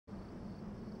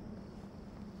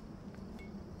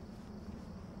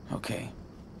Okay,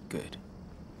 good.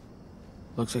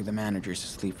 Looks like the manager's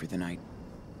asleep for the night.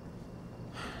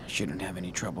 Shouldn't have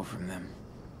any trouble from them.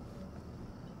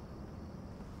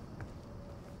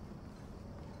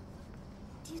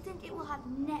 Do you think it will have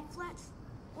Netflix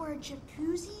or a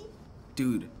jacuzzi?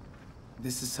 Dude,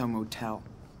 this is some hotel,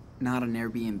 not an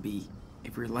Airbnb.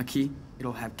 If we're lucky,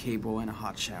 it'll have cable and a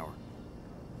hot shower.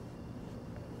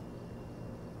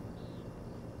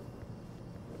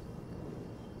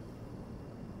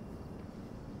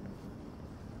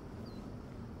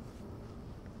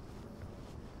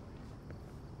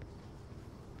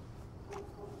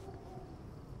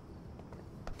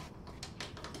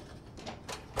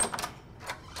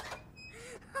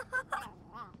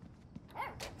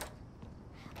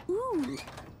 Ooh!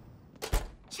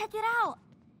 Check it out!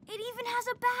 It even has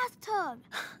a bathtub!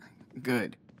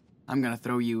 Good. I'm gonna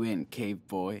throw you in, cave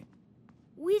boy.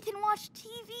 We can watch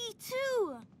TV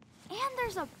too! And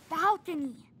there's a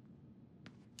balcony!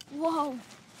 Whoa,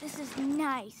 this is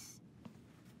nice.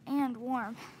 And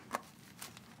warm.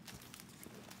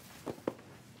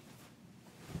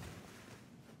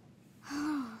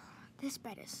 This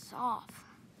bed is soft.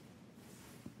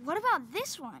 What about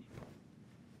this one?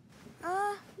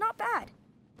 Not bad.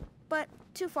 But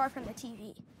too far from the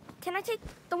TV. Can I take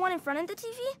the one in front of the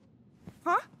TV?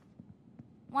 Huh?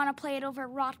 Wanna play it over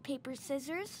rock, paper,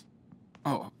 scissors?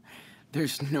 Oh,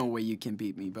 there's no way you can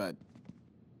beat me, but...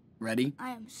 Ready? I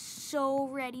am so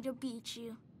ready to beat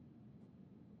you.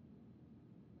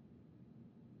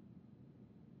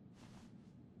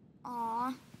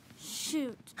 Aw,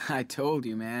 shoot. I told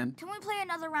you, man. Can we play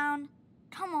another round?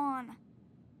 Come on.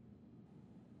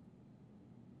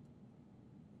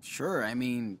 Sure, I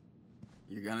mean,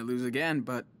 you're gonna lose again,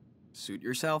 but suit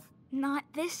yourself. Not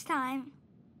this time.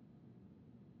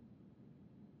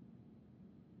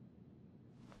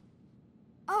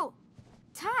 Oh,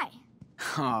 tie.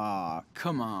 Aw,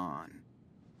 come on.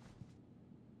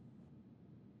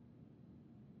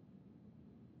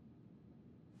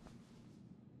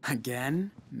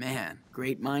 Again? Man,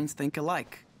 great minds think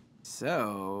alike.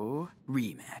 So,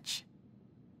 rematch.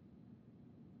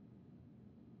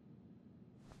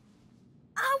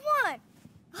 I won!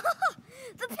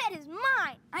 The pet is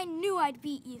mine! I knew I'd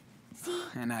beat you. See?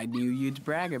 And I knew you'd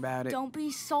brag about it. Don't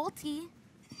be salty.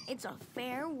 It's a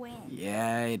fair win.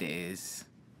 Yeah, it is.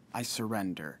 I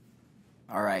surrender.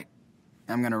 All right,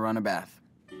 I'm gonna run a bath.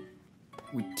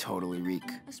 We totally reek.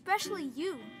 Especially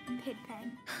you,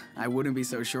 Pigpen. I wouldn't be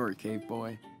so sure, cave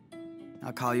boy.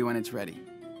 I'll call you when it's ready.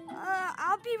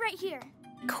 I'll be right here.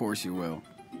 Of course you will.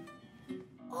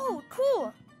 Oh,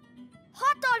 cool.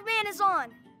 Hot Dog Man is on.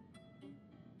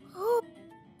 Ooh.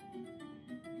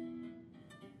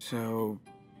 So,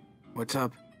 what's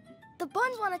up? The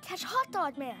Buns want to catch Hot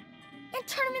Dog Man and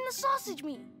turn him into sausage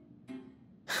meat.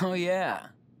 Oh, yeah.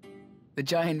 The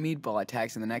giant meatball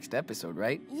attacks in the next episode,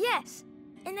 right? Yes,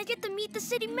 and they get to meet the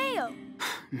city mayo.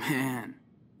 Man,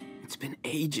 it's been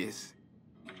ages.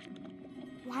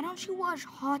 Why don't you watch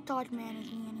Hot Dog Man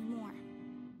with me anymore?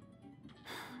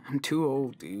 I'm too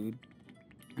old, dude.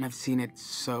 And I've seen it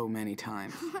so many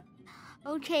times.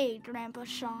 Okay, Grandpa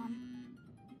Sean.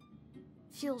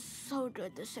 Feels so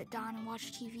good to sit down and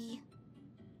watch TV.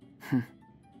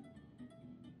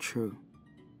 True.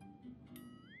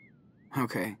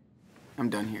 Okay, I'm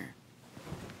done here.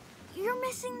 You're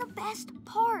missing the best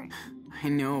part. I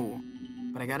know,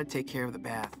 but I gotta take care of the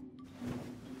bath.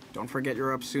 Don't forget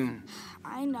you're up soon.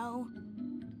 I know.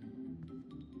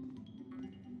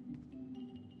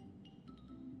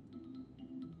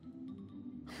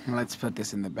 Let's put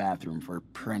this in the bathroom for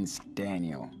Prince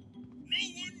Daniel. No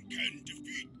one can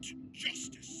defeat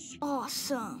justice.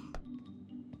 Awesome.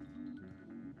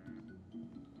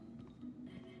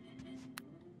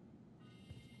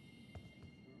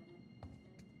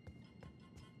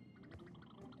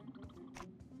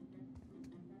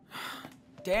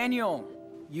 Daniel,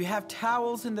 you have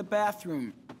towels in the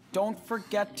bathroom. Don't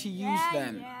forget to use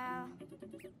them. Yeah.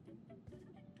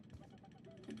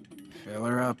 Fill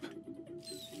her up.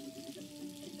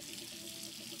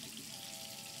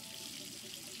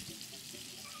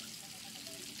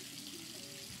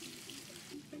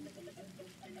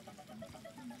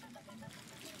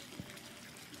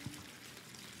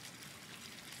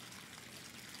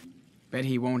 Bet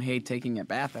he won't hate taking a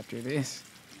bath after this.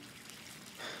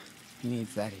 He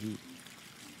needs that heat.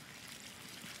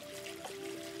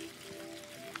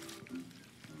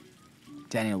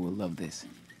 Daniel will love this.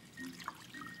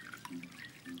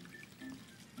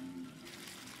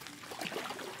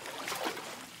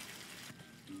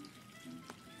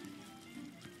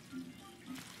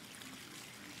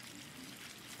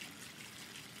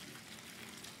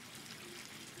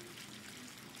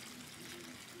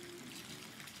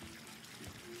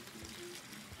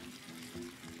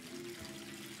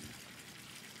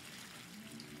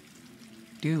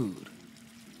 Dude,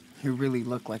 you really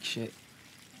look like shit.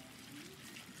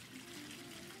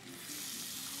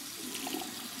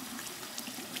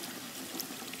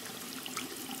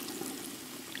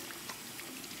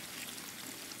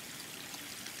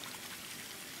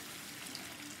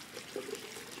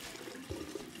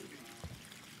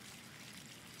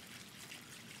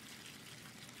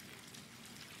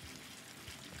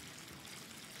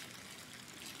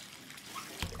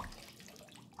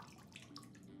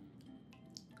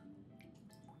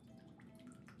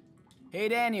 Hey,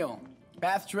 Daniel.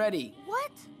 Bath's ready.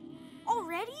 What?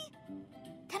 Already?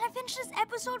 Can I finish this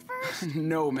episode first?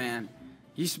 No, man.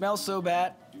 You smell so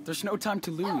bad, there's no time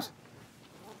to lose.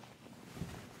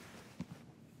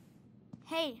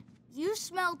 Hey, you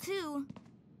smell too.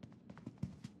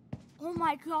 Oh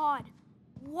my god.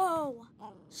 Whoa.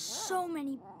 So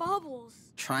many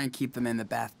bubbles. Try and keep them in the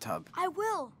bathtub. I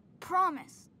will.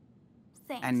 Promise.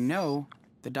 Thanks. And no,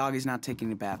 the dog is not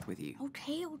taking a bath with you.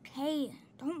 Okay, okay.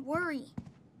 Don't worry.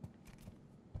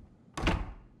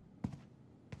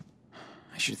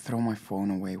 I should throw my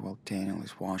phone away while Daniel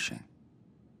is washing.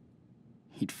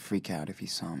 He'd freak out if he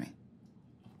saw me.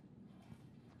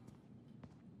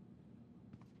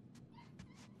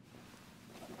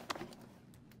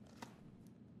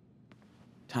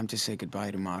 Time to say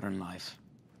goodbye to modern life.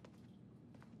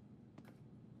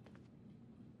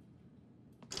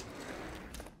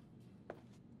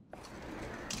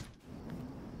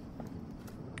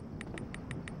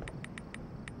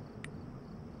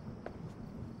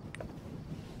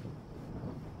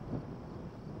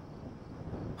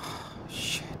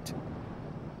 Shit.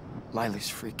 Lila's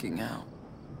freaking out.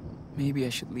 Maybe I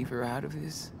should leave her out of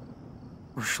this,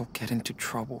 or she'll get into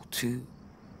trouble too.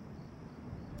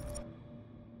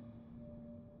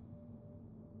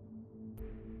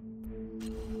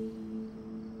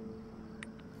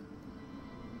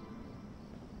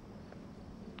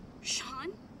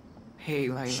 Sean? Hey,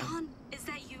 Lila. Sean, is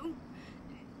that you?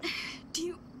 Do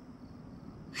you...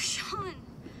 Sean!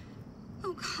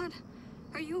 Oh God,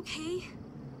 are you okay?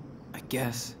 I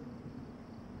guess.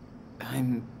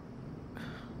 I'm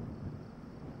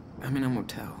in a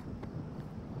motel.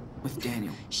 With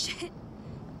Daniel. Shit,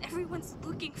 everyone's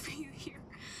looking for you here.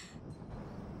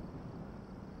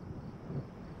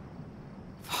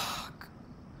 Fuck.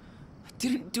 I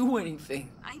didn't do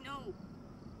anything. I know.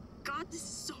 God, this is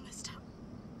so messed up.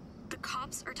 The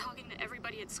cops are talking to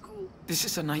everybody at school. This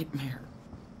is a nightmare.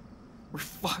 We're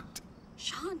fucked.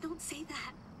 Sean, don't say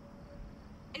that.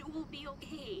 It will be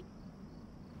okay.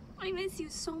 I miss you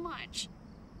so much.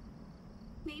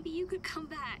 Maybe you could come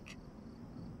back.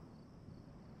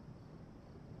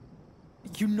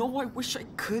 You know I wish I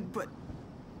could, but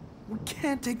we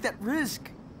can't take that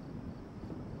risk.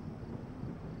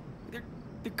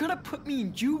 They're gonna put me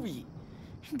in juvie.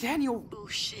 Daniel...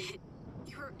 Bullshit.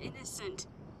 You're innocent.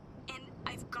 And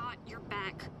I've got your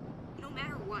back. No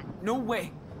matter what. No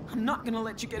way. I'm not gonna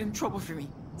let you get in trouble for me.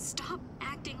 Stop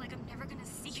acting like I'm never gonna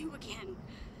see you again.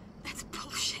 That's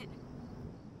bullshit.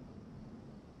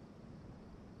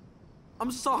 I'm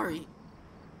sorry.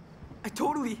 I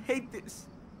totally hate this.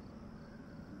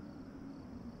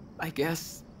 I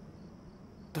guess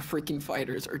the freaking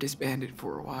fighters are disbanded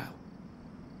for a while.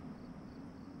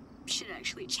 Shit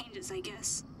actually changes, I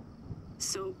guess.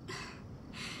 So,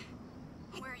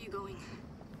 where are you going?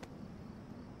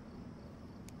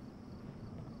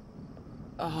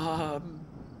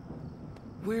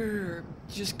 We're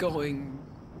just going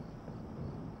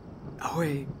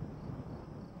away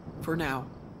for now.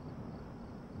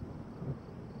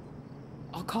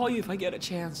 I'll call you if I get a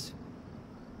chance.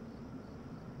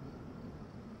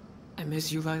 I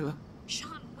miss you, Lila.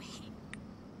 Sean, wait.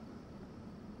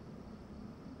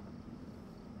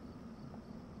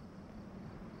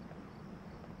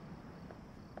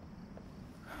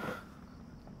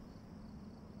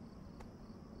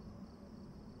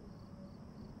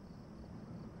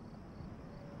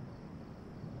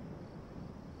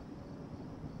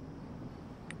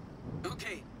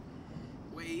 Okay.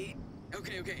 Wait.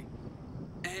 Okay.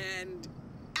 And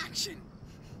action.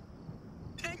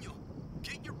 Daniel,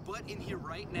 get your butt in here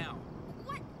right now.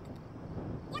 What?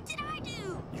 What did I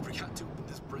do? You forgot to open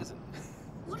this present.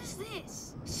 What is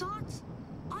this? Socks?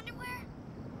 Underwear?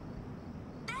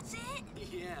 That's it?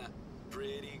 Yeah,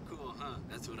 pretty cool, huh?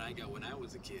 That's what I got when I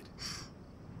was a kid.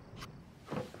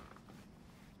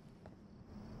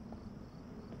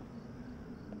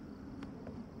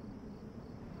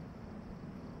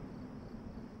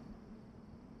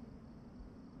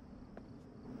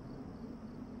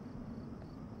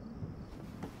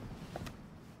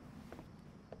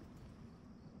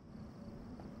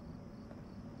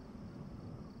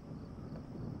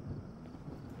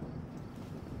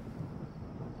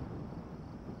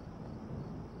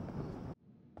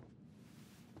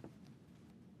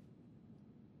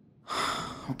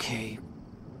 Okay.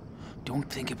 Don't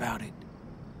think about it.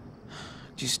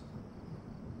 Just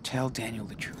tell Daniel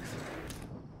the truth.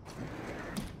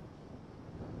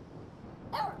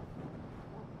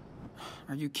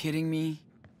 Are you kidding me?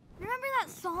 Remember that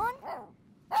song?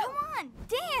 Come on,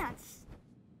 dance!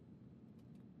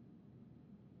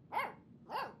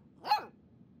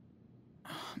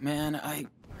 Man,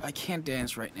 I can't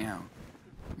dance right now.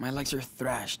 My legs are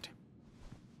thrashed.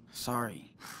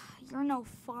 Sorry. You're no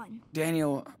fun.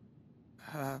 Daniel,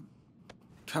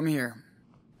 come here.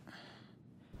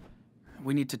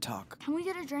 We need to talk. Can we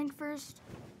get a drink first?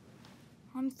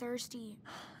 I'm thirsty.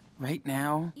 Right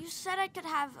now? You said I could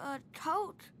have a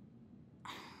Coke.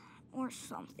 Or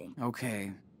something.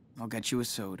 Okay, I'll get you a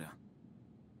soda.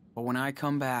 But when I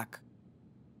come back,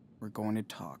 we're going to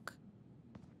talk.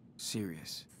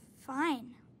 Serious.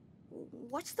 Fine.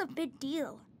 What's the big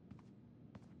deal?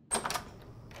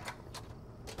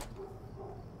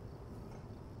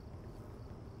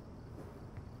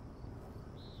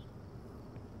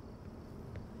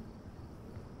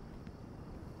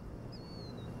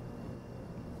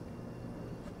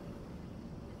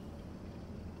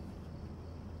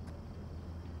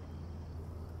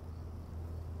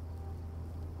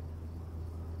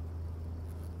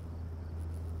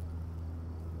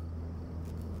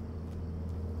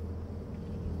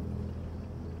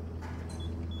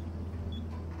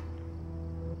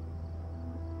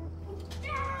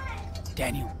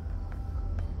 Daniel.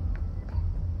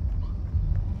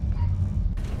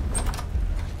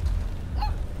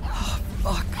 Oh,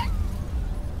 fuck.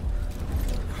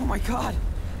 Oh my god.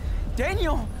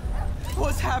 Daniel!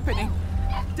 What's happening?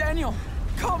 Daniel,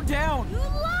 calm down. You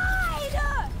lied!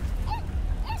 Dad!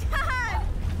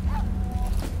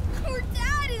 Your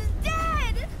dad is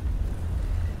dead!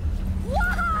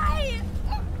 Why?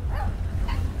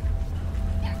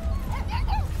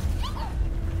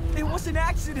 It was an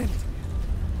accident.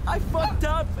 I fucked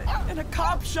up and a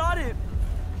cop shot him.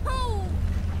 No!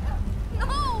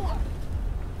 No!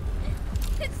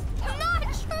 It's not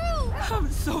true! I'm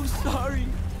so sorry.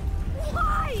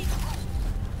 Why?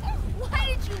 Why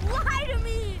did you lie to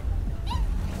me?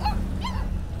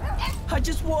 I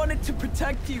just wanted to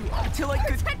protect you until I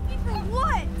could... Protect me from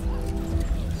what?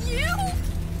 You?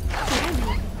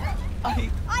 Daniel,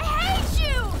 I hate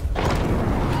you!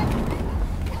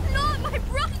 Not my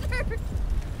brother!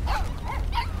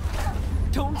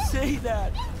 don't say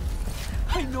that.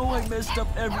 I know I messed up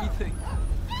everything.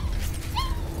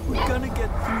 We're gonna get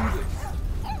through this.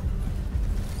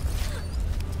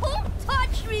 Don't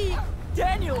touch me!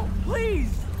 Daniel,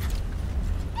 please!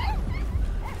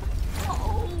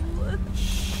 Oh.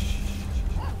 Shh.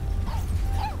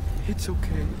 It's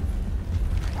okay.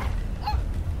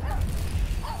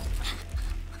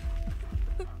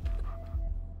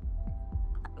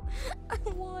 I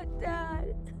want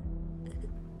Dad.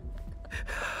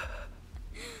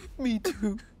 Me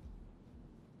too.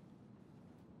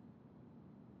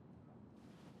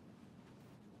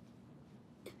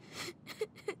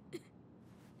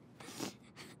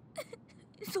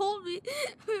 You told me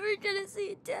we were gonna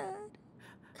see Dad.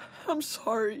 I'm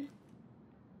sorry.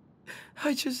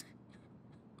 I just...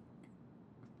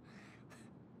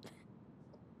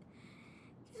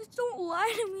 Just don't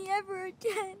lie to me ever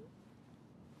again.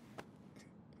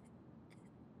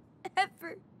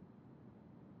 Ever.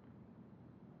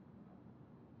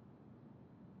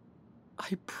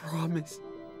 I promise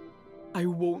I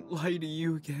won't lie to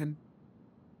you again.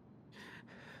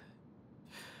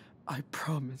 I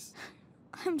promise.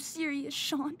 I'm serious,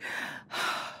 Sean.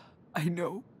 I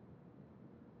know.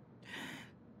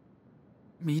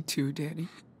 Me too, Danny.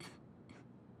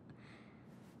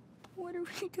 What are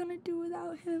we gonna do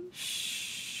without him?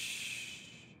 Shh.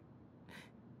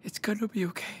 It's gonna be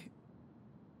okay.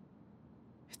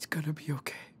 It's gonna be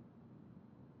okay.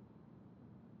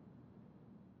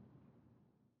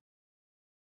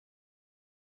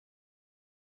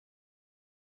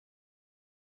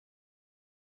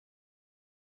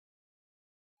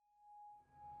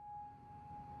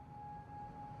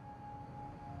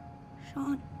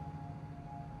 Sean.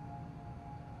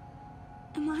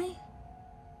 Am I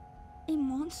a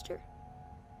monster?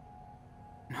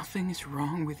 Nothing is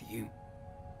wrong with you.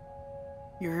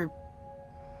 You're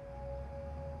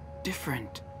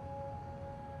different.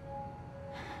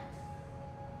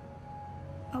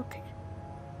 Okay.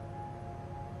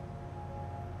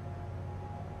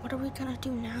 What are we gonna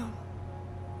do now?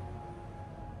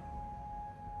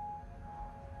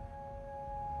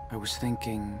 I was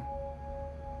thinking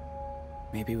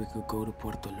maybe we could go to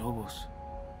Puerto Lobos.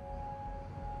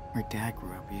 Where Dad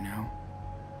grew up, you know?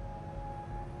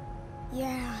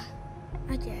 Yeah,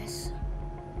 I guess.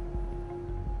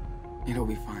 It'll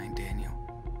be fine, Daniel.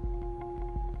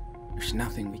 There's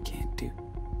nothing we can't do.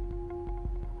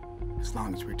 As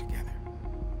long as we're together.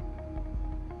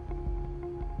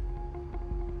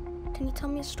 Can you tell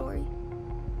me a story?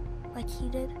 Like he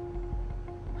did?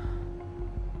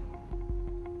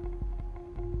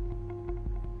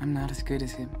 I'm not as good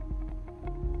as him.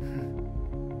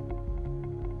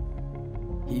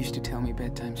 He used to tell me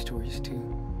bedtime stories too.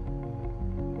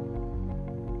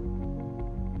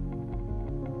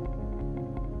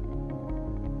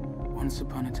 Once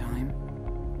upon a time,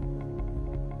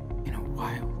 in a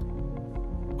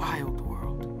wild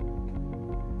world,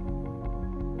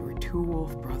 there were two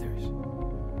wolf brothers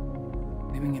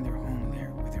living in their home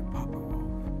there with their papa wolf.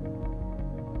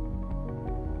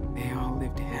 They all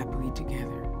lived happily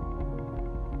together.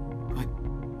 But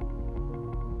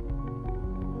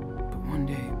one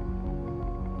day,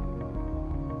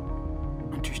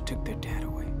 hunters took their dad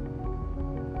away.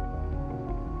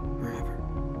 Forever.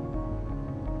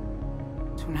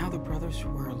 So now the brothers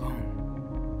were alone.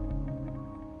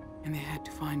 And they had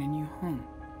to find a new home.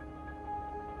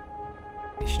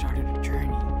 They started a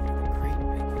journey through the great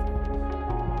big forest.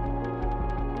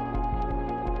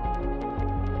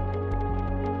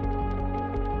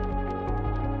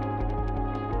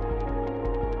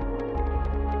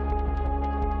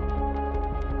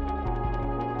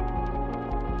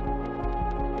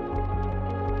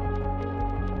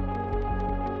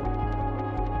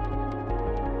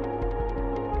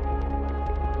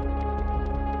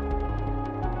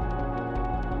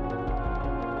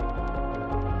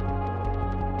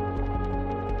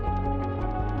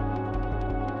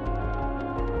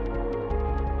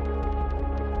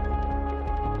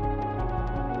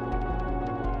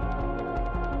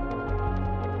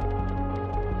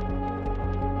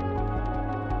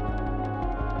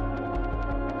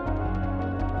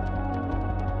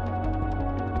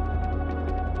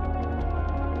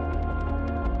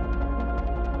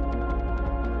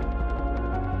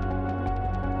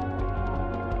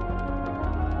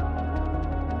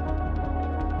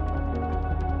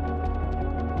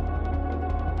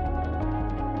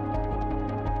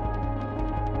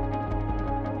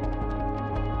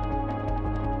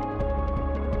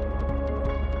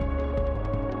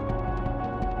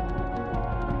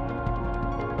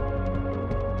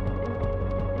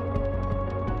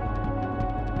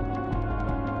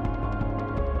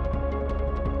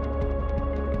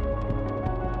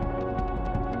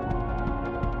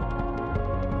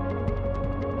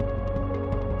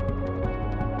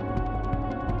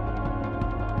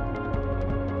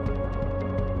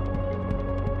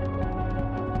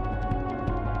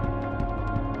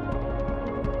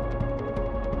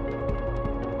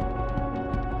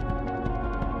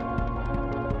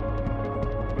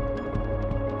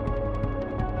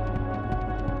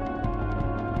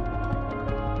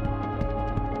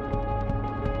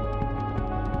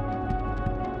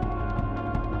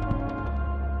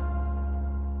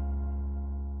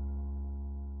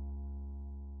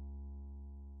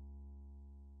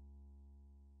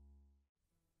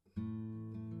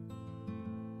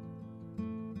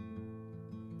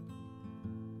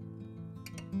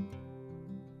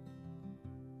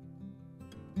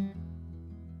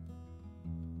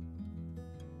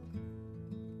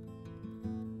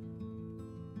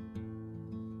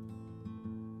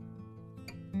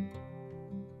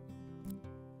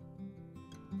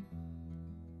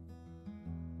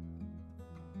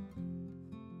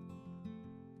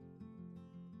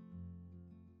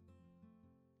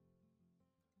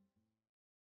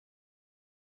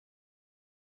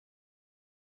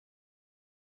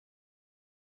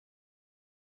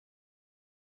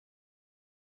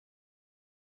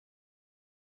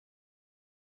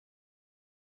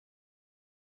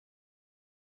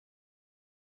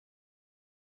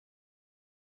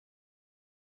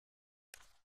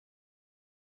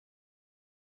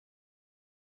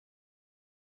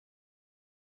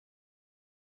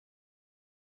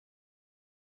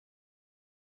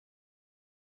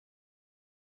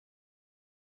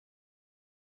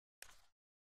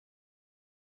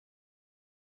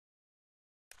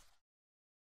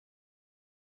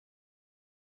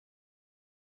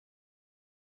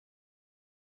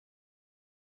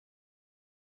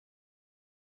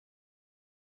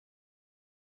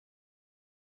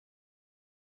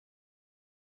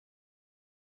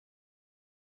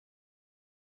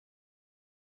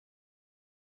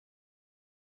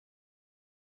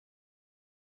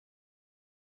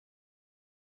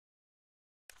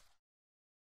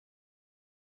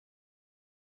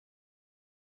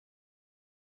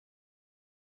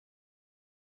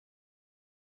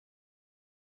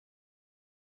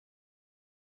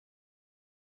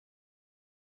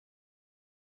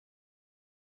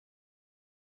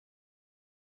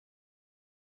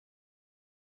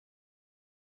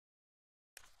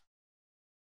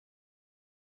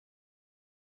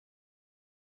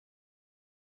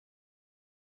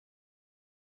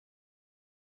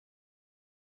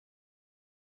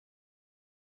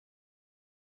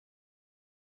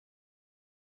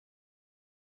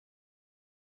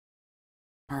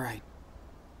 All right.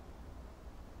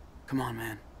 Come on,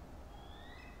 man.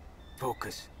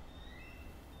 Focus.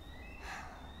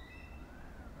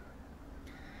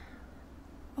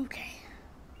 Okay.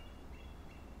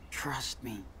 Trust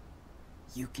me.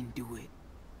 You can do it.